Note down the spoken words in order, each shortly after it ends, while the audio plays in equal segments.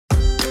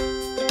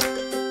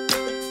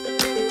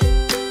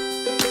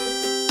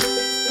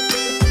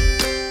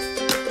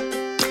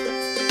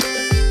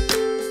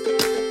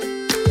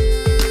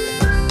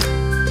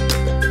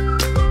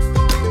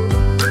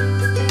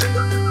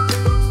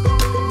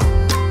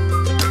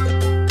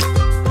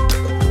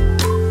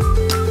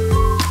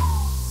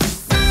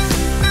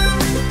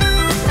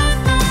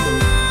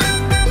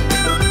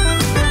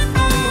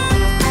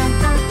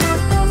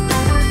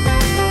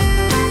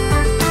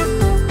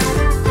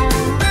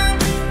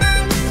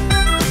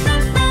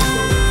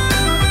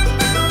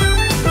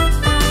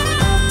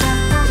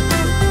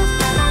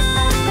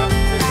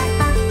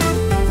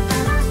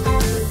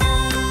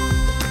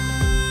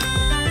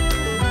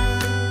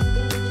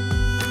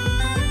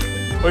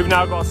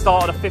now got to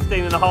start on a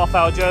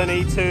 15.5-hour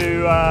journey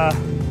to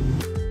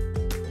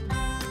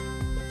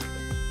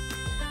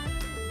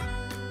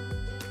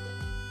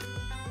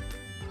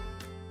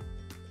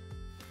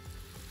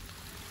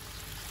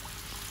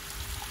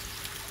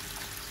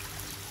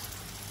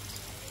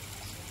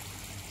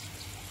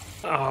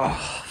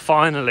oh,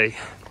 finally.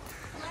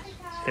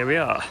 Here we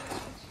are.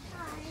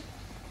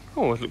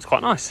 Oh, it looks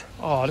quite nice.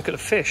 Oh, look at the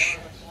fish.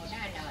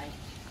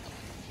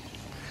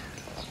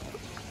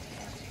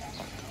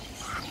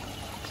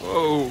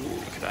 Whoa,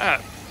 look at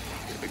that.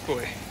 Big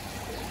boy.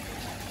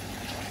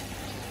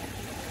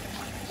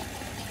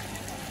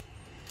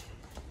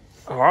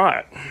 All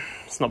right,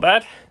 it's not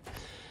bad.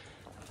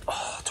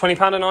 Oh,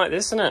 £20 a night,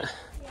 this, isn't it?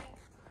 Yeah.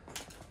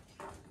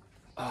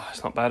 Oh,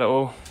 it's not bad at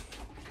all.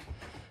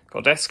 Got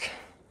a desk.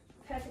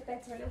 Heard the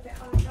beds are a little bit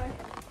hard though.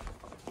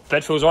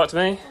 Bed feels right to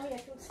me. Oh yeah,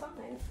 feels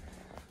fine.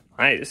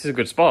 Hey, this is a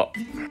good spot.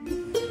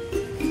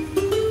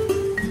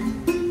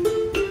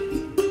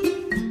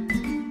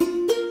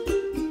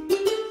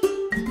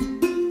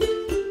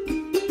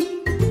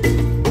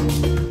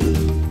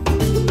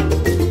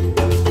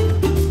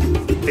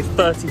 It's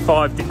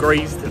 35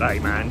 degrees today,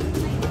 man.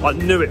 I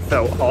knew it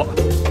felt hot.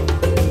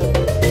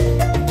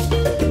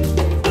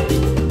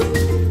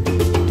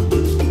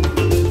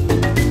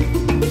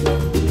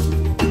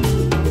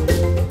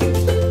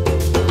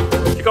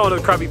 Go onto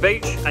Krabi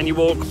beach and you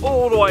walk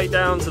all the way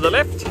down to the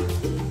left,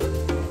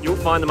 you'll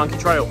find the monkey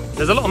trail.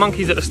 There's a lot of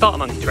monkeys at the start of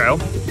monkey trail,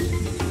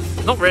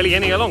 not really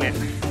any along it.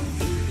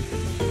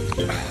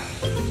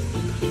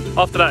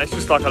 After that it's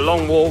just like a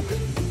long walk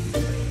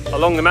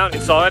along the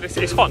mountainside.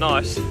 It's quite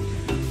nice,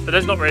 but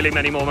there's not really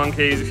many more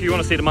monkeys. If you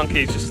want to see the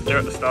monkeys, just they're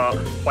at the start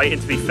waiting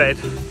to be fed,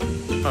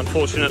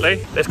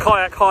 unfortunately. There's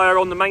kayak hire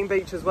on the main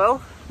beach as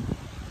well,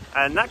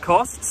 and that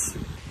costs.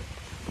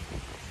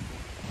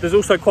 There's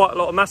also quite a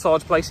lot of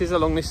massage places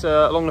along this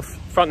along the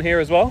front here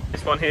as well.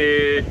 This one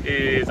here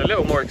is a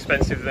little more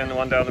expensive than the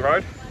one down the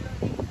road.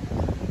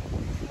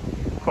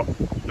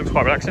 Looks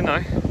quite relaxing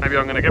though. Maybe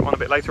I'm going to get one a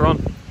bit later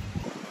on.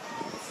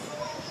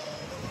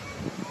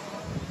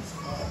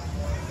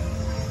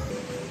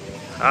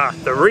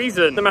 The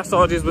reason the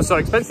massages were so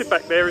expensive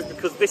back there is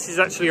because this is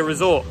actually a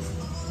resort.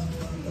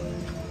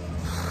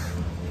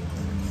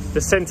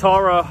 The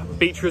Centara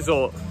Beach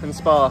Resort and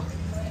Spa.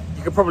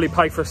 You could probably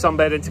pay for a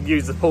sunbed and to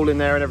use the pool in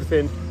there and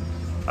everything.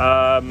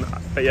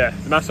 But yeah,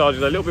 the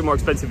massages are a little bit more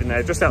expensive in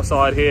there. Just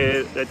outside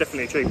here, they're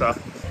definitely cheaper.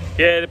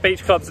 Yeah, the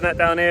beach clubs and that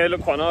down here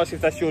look quite nice if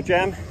that's your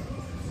jam.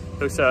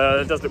 Looks,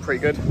 it does look pretty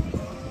good.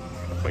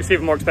 But it's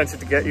even more expensive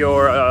to get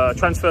your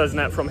transfers and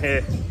that from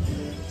here.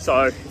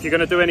 So if you're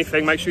gonna do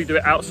anything, make sure you do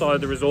it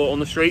outside the resort on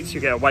the streets. You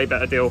get a way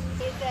better deal.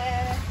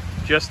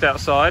 Just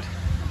outside.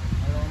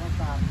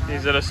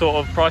 These are the sort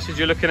of prices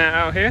you're looking at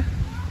out here.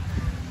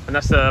 And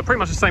that's pretty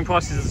much the same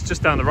prices as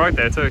just down the road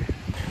there too.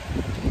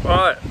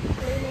 Right,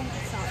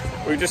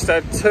 we just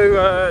had two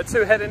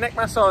head and neck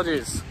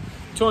massages.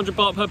 200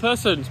 baht per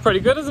person. It's pretty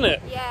good, isn't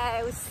it? Yeah,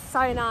 it was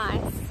so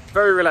nice.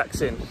 Very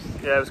relaxing.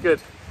 Yeah, it was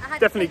good. I had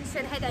Definitely. a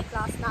tension headache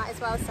last night as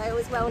well, so it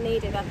was well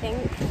needed, I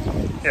think.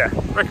 Yeah,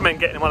 recommend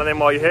getting one of them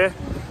while you're here.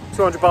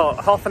 200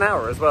 baht, half an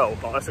hour as well.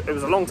 It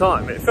was a long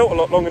time. It felt a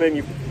lot longer than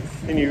you.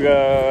 It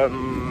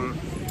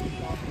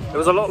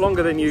was a lot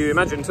longer than you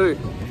imagined too.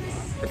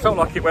 It felt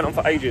like it went on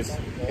for ages,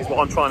 is what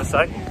I'm trying to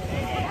say.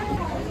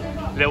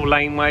 Little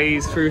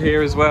laneways through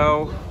here as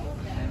well.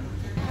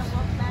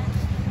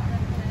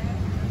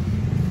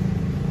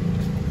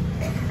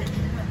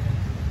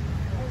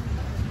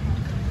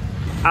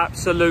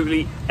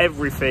 Absolutely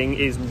everything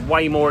is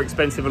way more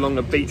expensive along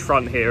the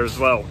beachfront here as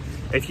well.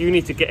 If you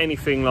need to get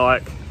anything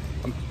like,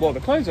 well, the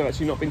clothes have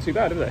actually not been too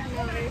bad, have they?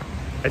 No.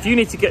 If you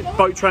need to get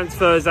boat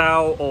transfers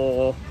out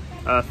or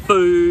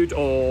food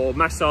or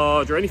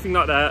massage or anything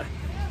like that,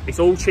 it's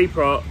all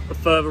cheaper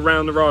further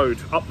around the road,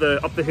 up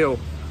the hill,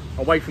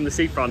 away from the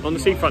seafront. On the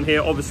seafront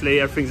here, obviously,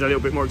 everything's a little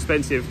bit more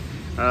expensive.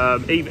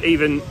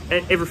 Even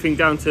everything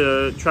down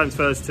to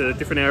transfers to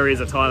different areas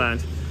of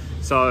Thailand.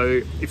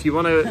 So if you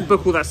want to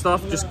book all that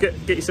stuff, just get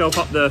yourself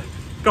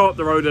go up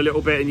the road a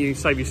little bit and you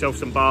save yourself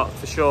some baht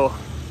for sure.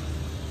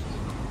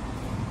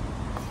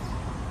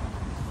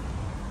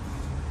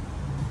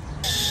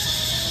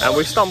 And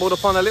we've stumbled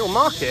upon a little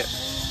market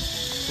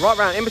right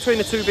round in between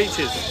the two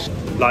beaches.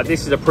 Like,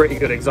 this is a pretty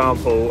good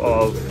example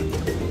of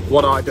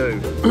what I do,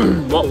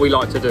 what we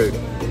like to do.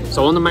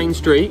 So on the main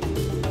street,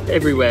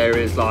 everywhere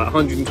is like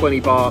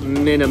 120 baht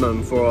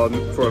minimum for a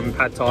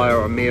pad thai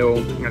or a meal,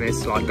 and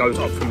it's like goes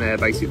up from there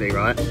basically,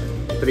 right?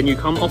 But then you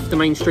come off the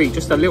main street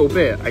just a little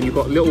bit and you've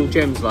got little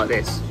gems like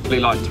this. They're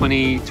like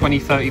 20,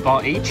 30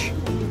 baht each.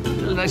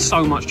 There's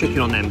so much chicken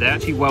on them. They're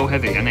actually well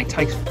heavy and they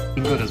taste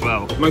good as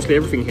well. Mostly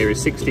everything here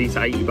is 60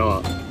 to 80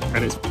 baht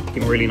and it's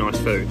really nice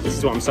food. This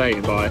is what I'm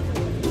saying by,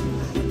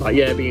 like,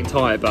 yeah, being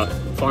Thai, but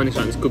finding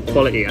something that's good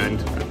quality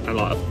and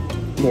like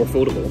more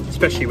affordable,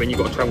 especially when you've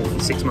got to travel for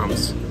 6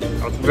 months.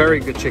 That's very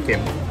good chicken.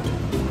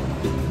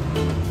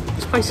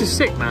 This place is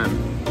sick, man.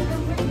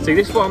 See,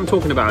 this is what I'm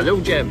talking about,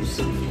 little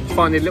gems.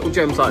 Finding little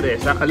gems like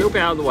this, a little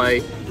bit out of the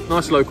way,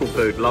 nice local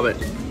food, love it.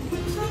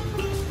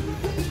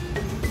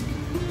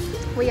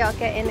 We are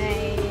getting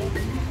a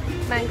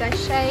mango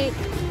shake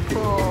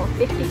for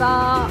 50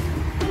 baht.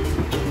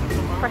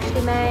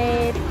 Freshly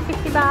made,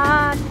 50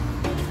 baht.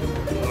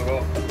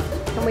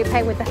 And we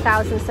pay with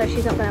 1,000, so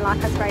she's not going to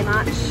like us very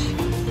much.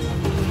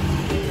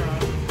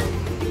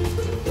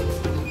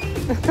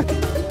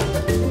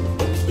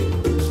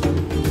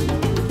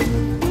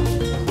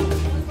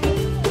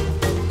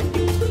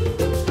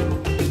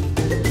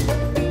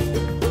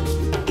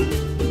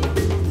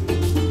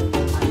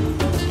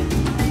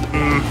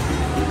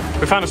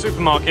 We found a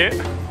supermarket.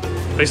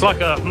 It's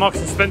like a Marks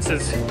and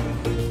Spencer's.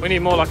 We need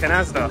more like an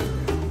Asda.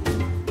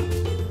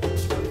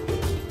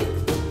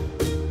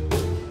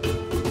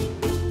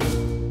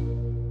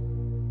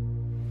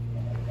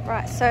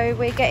 Right, so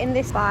we're getting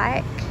this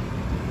bike,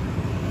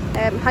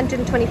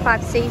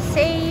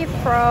 125cc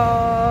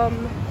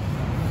from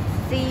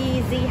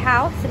ZZ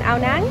House in Ao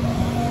Nang.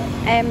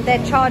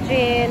 They're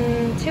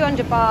charging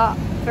 200 baht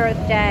for a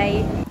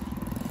day.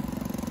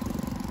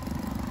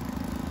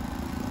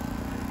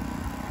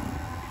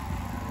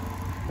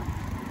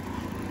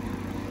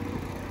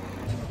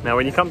 Now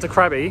when you come to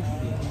Krabi,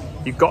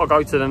 you've got to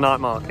go to the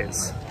night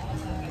markets.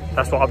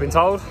 That's what I've been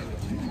told.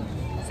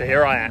 So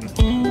here I am.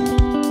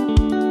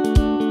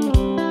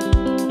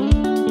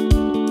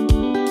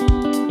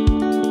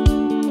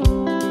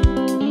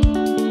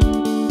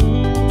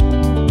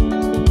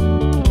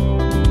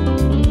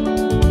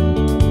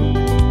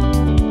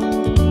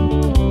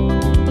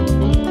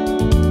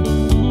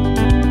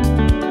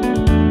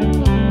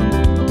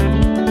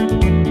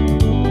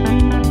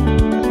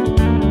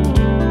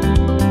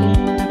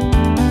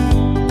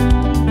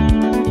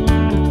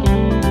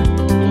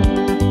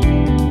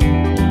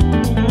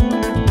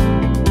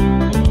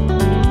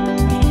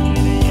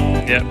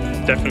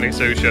 Definitely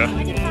Susha.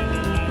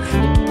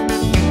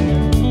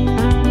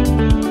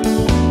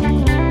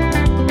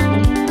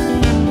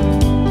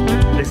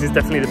 This is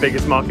definitely the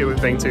biggest market we've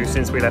been to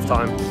since we left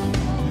home.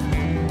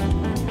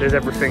 There's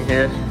everything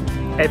here,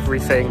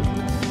 everything.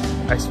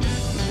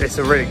 It's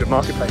a really good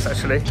marketplace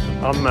actually.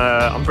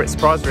 I'm pretty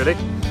surprised really.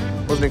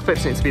 Wasn't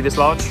expecting it to be this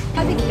large.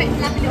 I was expecting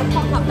to have a little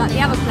pop-up like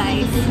the other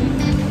place.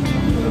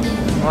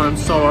 I'm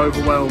so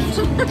overwhelmed.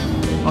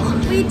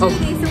 We do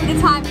this all the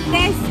time.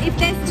 If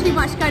there's too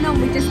much going on,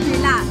 we just do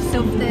laps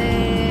of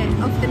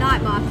the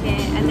night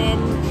market, and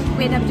then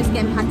we end up just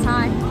getting pad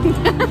thai.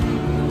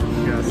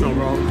 Yeah, it's not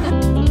wrong.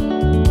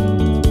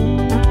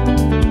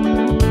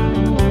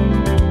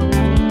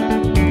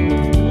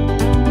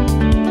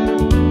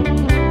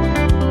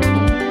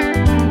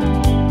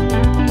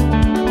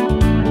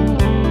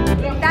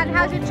 Dan,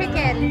 how's your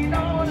chicken?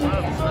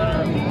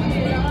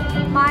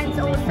 Mine's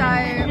also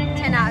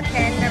 10 out of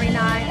 10, very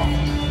nice.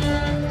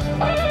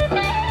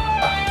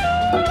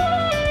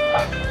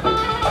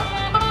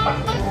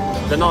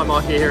 The night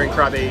market here in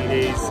Krabi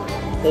is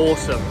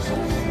awesome.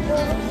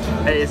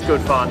 It is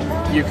good fun.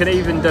 You can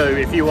even do,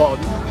 if you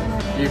want,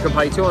 you can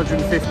pay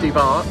 250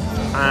 baht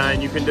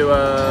and you can do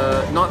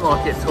a night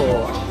market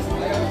tour.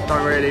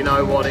 Don't really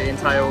know what it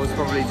entails,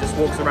 probably just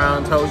walks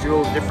around, tells you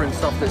all the different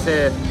stuff that's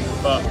here,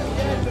 but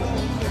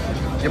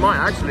you might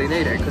actually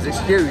need it because it's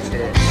huge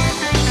here.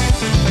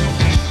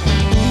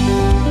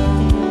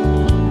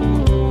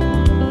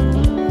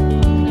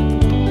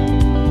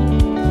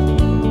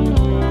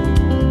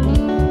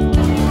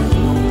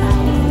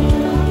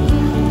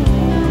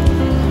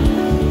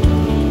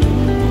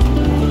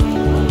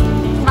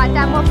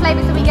 What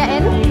flavours are we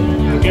getting?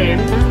 We're getting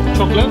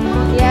chocolate,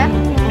 Yeah.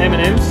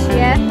 M&M's,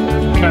 Yeah.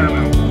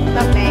 caramel.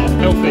 Lovely.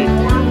 Healthy.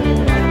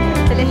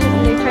 Delicious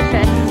and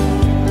nutritious.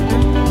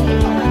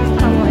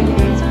 Oh, what it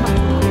is.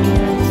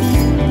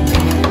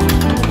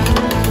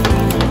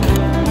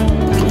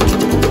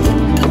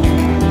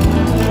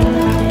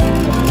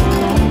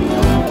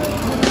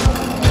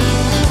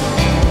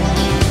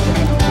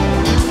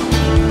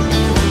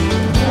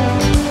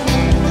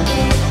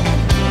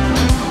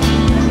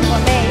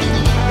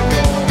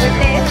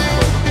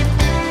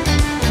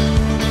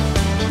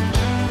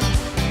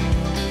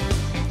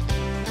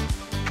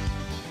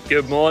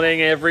 Good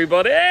morning,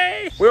 everybody.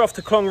 We're off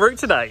to Klong Route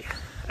today.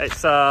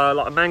 It's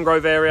like a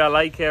mangrove area,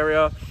 lake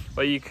area,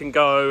 where you can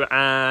go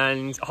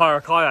and hire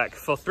a kayak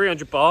for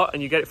 300 baht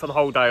and you get it for the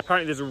whole day.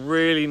 Apparently there's a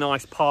really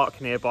nice park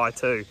nearby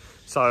too.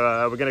 So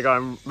we're gonna go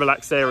and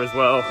relax there as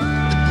well.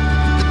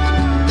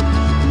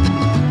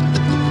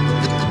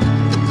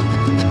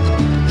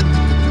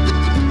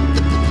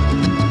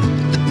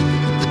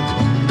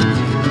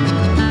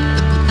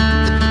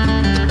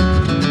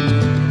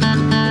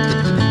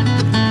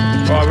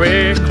 Right,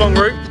 we're Klong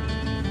Route.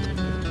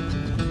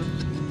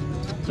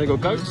 They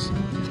got goats.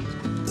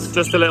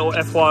 Just a little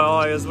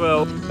FYI as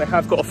well. They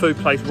have got a food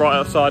place right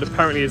outside.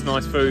 Apparently it's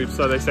nice food,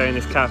 so they say in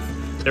this cafe.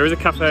 There is a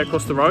cafe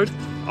across the road.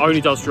 Only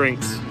does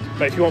drinks.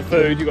 But if you want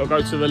food, you've got to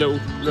go to the little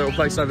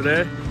place over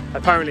there.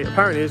 Apparently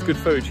it's good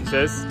food, she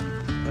says.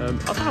 I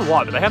don't know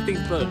why, but they have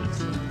these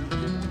birds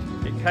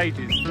in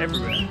cages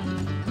everywhere.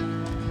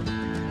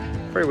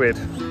 Pretty weird.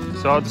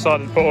 So I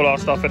decided to put all our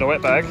stuff in a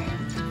wet bag.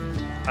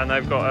 And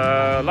they've got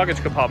a luggage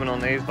compartment on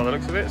these by the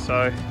looks of it,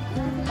 so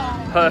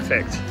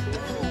perfect.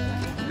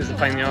 It's a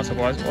pain in the arse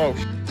otherwise. Oh,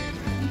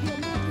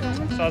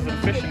 size of the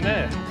fish in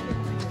there.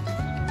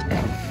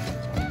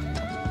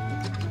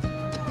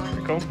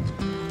 Pretty cool.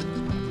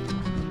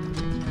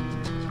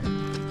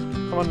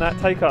 Come on, Nat,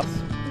 take us.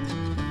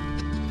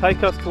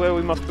 Take us to where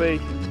we must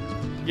be.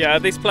 Yeah,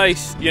 at this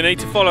place, you need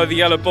to follow the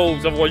yellow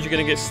balls, otherwise you're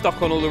going to get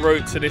stuck on all the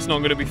roots and it's not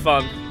going to be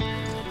fun.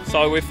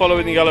 So we're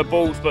following the yellow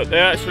balls, but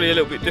they're actually a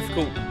little bit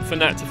difficult for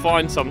Nat to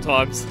find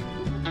sometimes.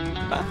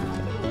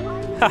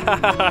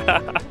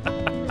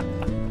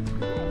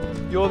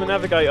 You're the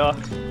navigator.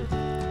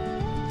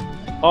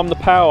 I'm the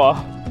power.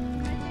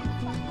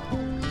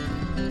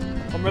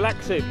 I'm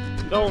relaxing.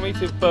 You don't want me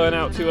to burn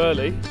out too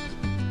early.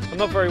 I'm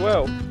not very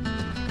well.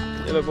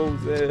 Yellow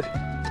balls there.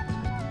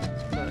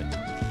 No.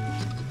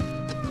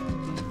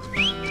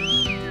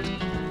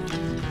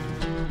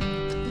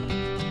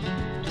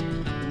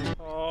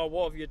 Oh,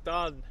 what have you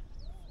done?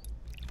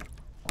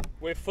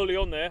 We're fully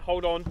on there.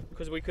 Hold on,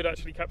 because we could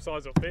actually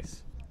capsize off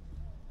this.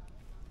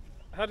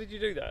 How did you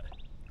do that?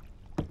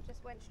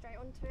 Just went straight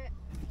onto it.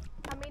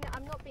 I mean,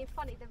 I'm not being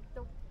funny.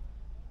 The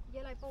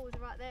yellow balls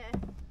are right there.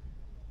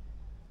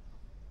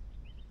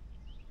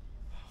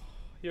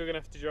 You're gonna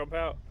have to jump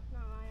out. No,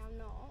 I am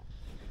not.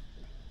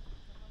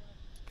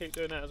 Keep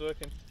doing that, it's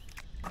working.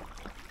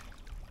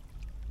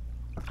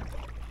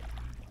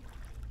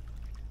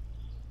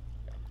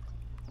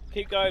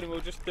 Keep going and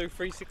we'll just do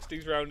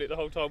 360s around it the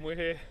whole time we're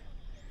here.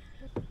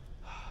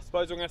 I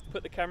suppose I'm gonna have to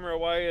put the camera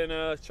away and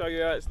show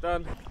you how it's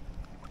done.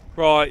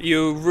 Right,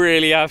 you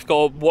really have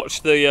got to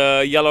watch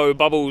the yellow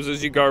bubbles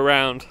as you go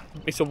around.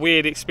 It's a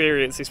weird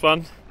experience, this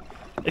one.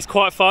 It's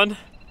quite fun.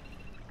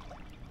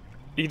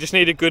 You just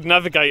need a good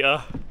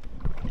navigator.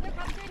 Look,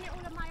 I'm doing it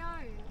all on my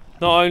own.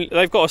 Not only,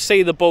 they've got to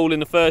see the ball in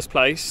the first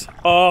place.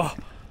 Oh,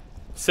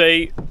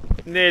 see,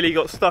 nearly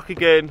got stuck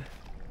again.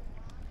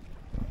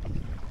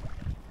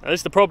 And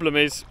this the problem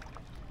is,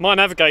 my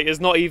navigator's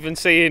not even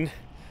seeing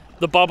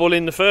the bubble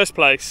in the first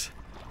place.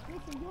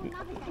 Listen, your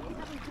navigator's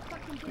having to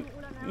fucking do it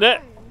all on her No.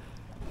 own.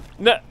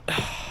 No.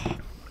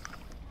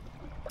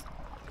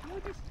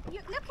 Look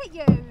at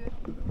you.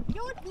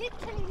 You're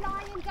literally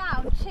lying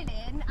down,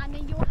 chilling, and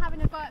then you're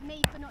having a go at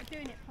me for not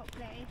doing it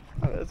properly.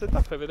 Oh, there's a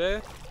duck over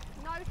there.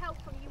 No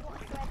help from you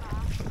whatsoever.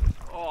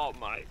 Oh,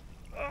 mate.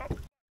 Oh.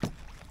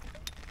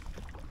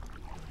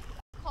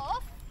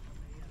 Cough.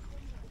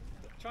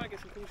 Try and get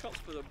some cool shots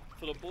for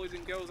the boys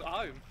and girls at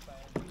home.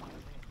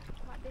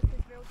 Right, this is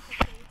real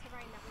tricky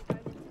terrain that we're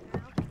going into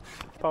now.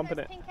 Pumping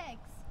Those it. pink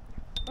eggs.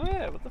 Oh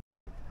yeah, what the f?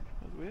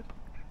 That's weird.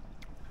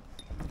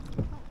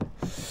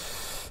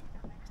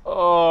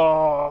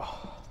 Oh.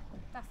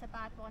 That's a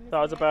bad one, isn't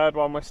That was a it? bad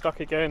one, we're stuck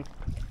again.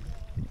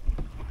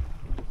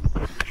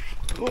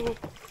 Oh.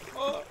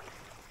 Oh.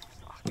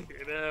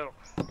 Fucking hell.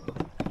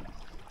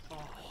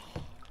 Oh.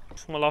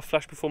 My life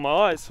flashed before my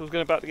eyes. I was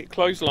about to get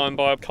clotheslined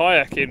by a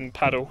kayaking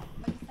paddle.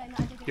 Are you saying that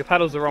I did it Your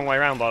paddle's the wrong way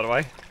around, by the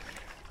way.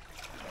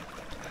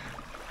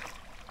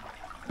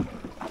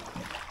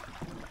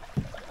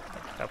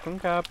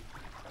 Cab.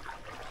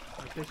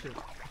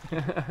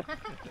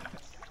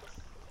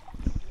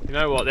 You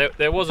know what?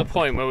 There was a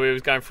point where we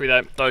was going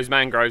through those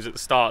mangroves at the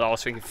start. I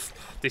was thinking,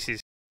 this is.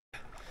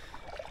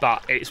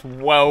 But it's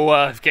well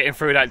worth getting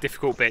through that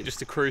difficult bit just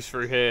to cruise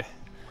through here.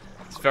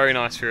 It's very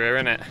nice through here,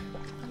 isn't it?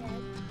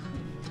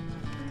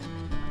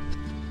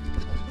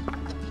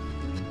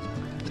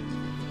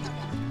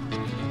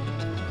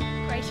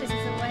 Gracious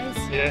as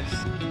always.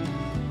 Yes.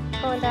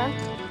 Go on, Dan.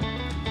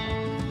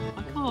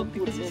 I can't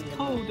because it's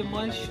cold and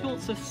my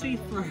shorts are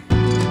see-through.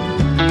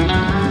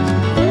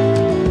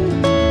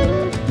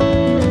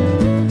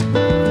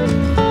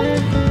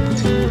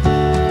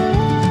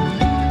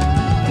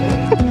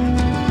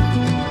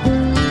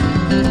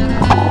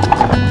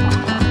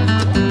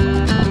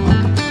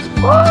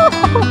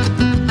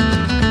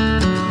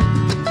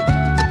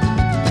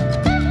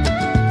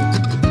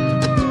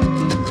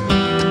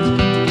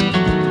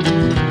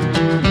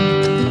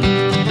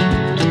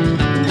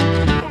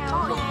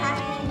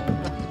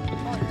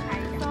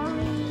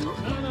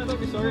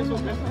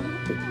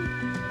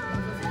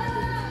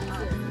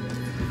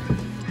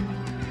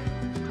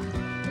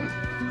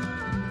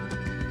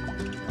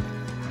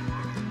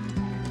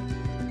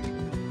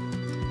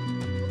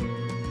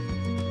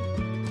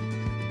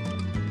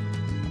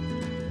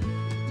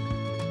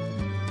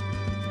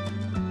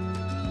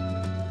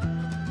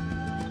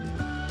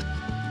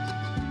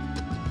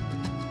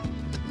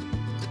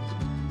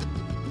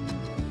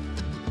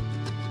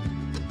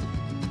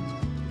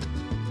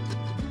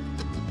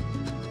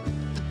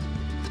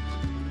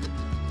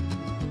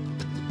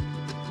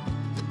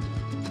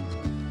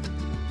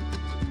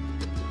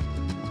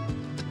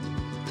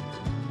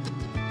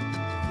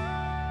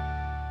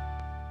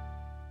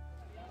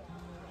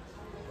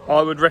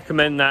 I would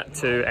recommend that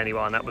to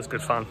anyone. That was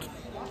good fun.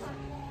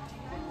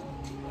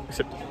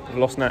 Except I've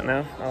lost Nat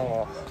now.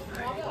 Oh.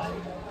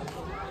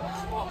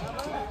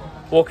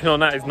 Walking on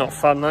that is not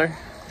fun though.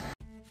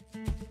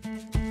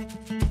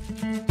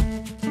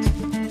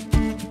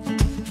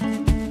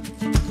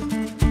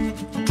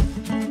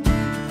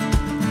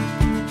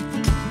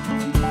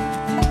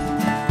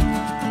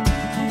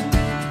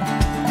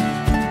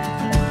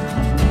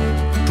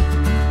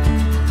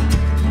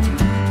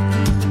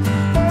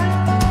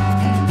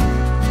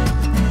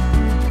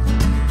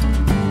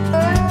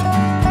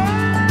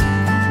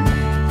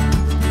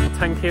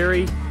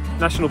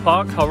 National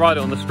Park. I'll write it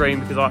on the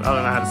screen because I don't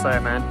know how to say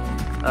it, man.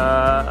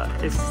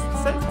 It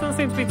doesn't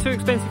seem to be too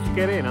expensive to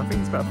get in. I think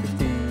it's about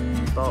 50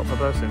 baht per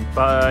person.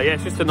 But yeah,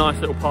 it's just a nice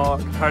little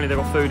park. Apparently they've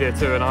got food here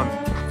too, and I'm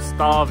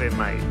starving,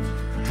 mate.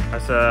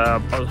 That's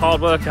it was hard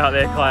work out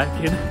there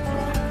kayaking.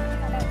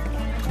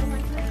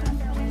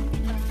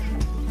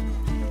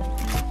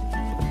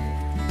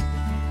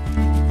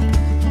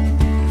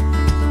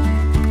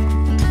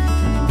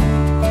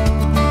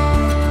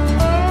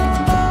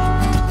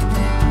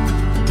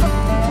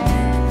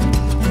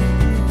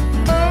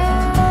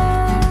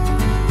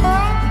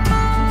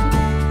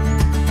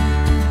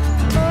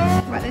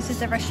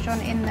 The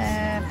restaurant in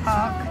the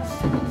park.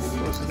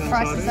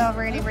 Prices are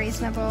really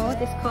reasonable.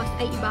 This costs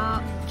 80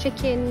 baht.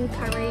 Chicken,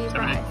 curry, 70.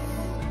 rice.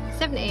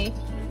 70?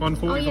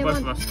 140 for both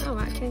of us. Oh,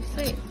 right, okay,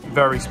 sweet.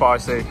 Very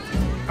spicy.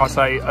 I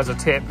say as a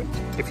tip,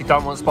 if you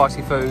don't want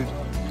spicy food,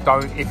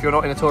 if you're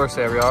not in a tourist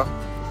area,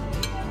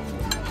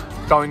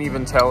 don't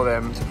even tell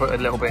them to put a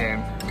little bit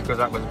in, because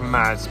that was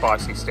mad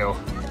spicy still.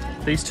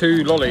 These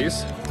two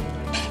lollies,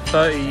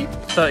 30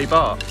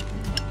 baht.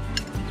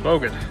 It's well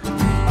good.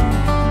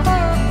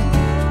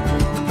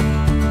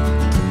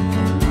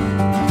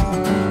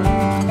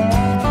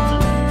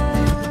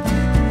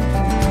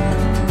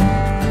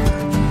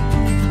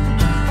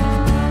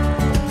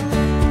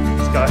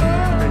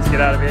 Get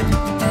out of here.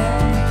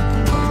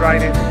 It's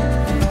raining.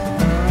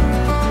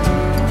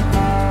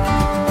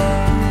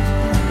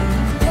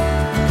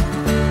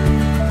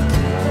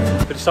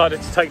 We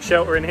decided to take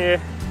shelter in here.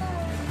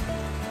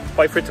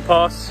 Wait for it to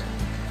pass.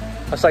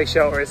 I say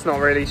shelter, it's not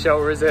really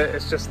shelter, is it?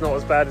 It's just not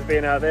as bad as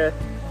being out there.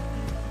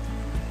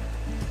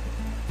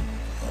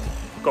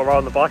 Got to ride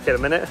on the bike in a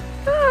minute.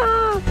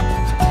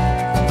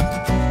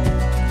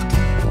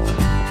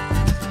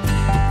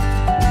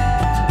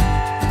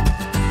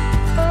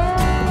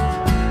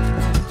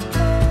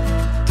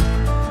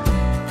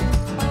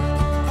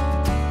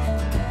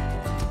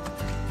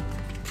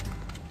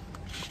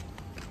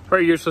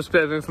 Pretty useless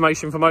bit of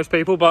information for most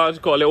people, but I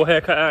just got a little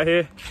haircut out here.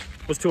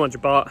 It was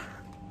 200 baht.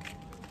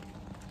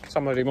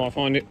 Somebody might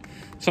find it.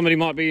 Somebody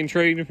might be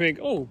intrigued and think,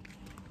 oh,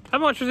 how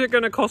much is it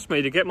going to cost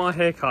me to get my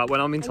haircut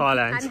when I'm in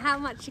Thailand? And how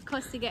much it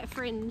costs to get a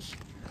fringe?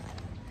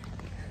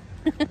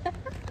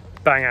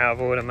 Bang out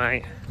of order,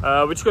 mate.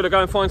 We're just going to go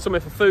and find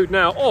somewhere for food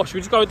now. Or should we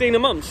just go to Dina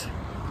Mum's?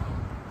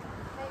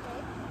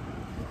 Maybe.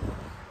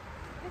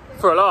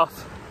 For a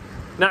laugh.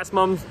 Nat's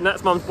mum's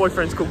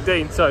boyfriend's called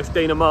Dean, so it's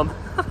Dina Mum.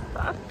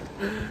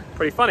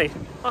 Pretty funny.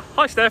 Oh,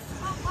 hi, Steph.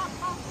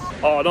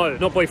 Oh no,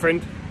 not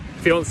boyfriend,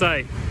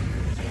 fiance.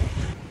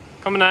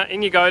 Come on, Nat,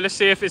 in you go. Let's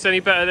see if it's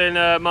any better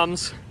than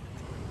Mum's.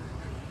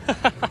 Right,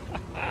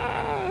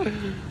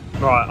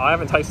 I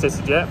haven't tasted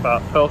it yet,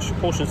 but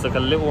portions look a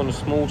little on the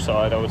small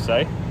side, I would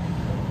say.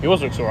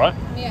 Yours looks alright.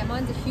 Yeah,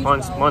 mine's a huge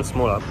Mine's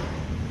smaller.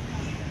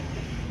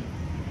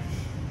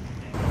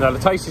 Now the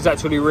taste is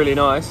actually really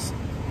nice,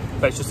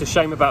 but it's just a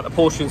shame about the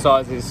portion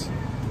sizes.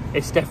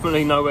 It's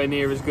definitely nowhere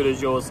near as good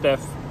as yours,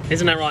 Steph.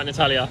 Isn't that right,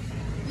 Natalia?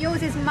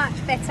 Yours is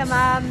much better,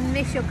 Mum.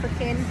 Miss your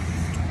cooking.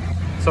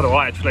 So do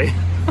I, actually.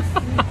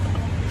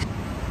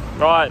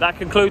 Right, that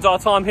concludes our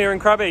time here in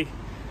Krabi.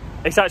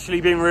 It's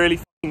actually been really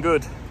f***ing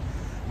good.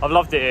 I've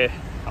loved it here.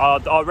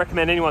 I'd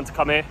recommend anyone to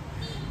come here.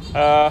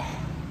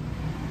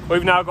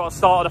 We've now got to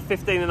start on a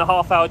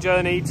 15.5-hour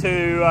journey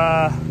to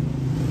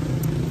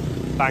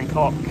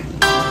Bangkok.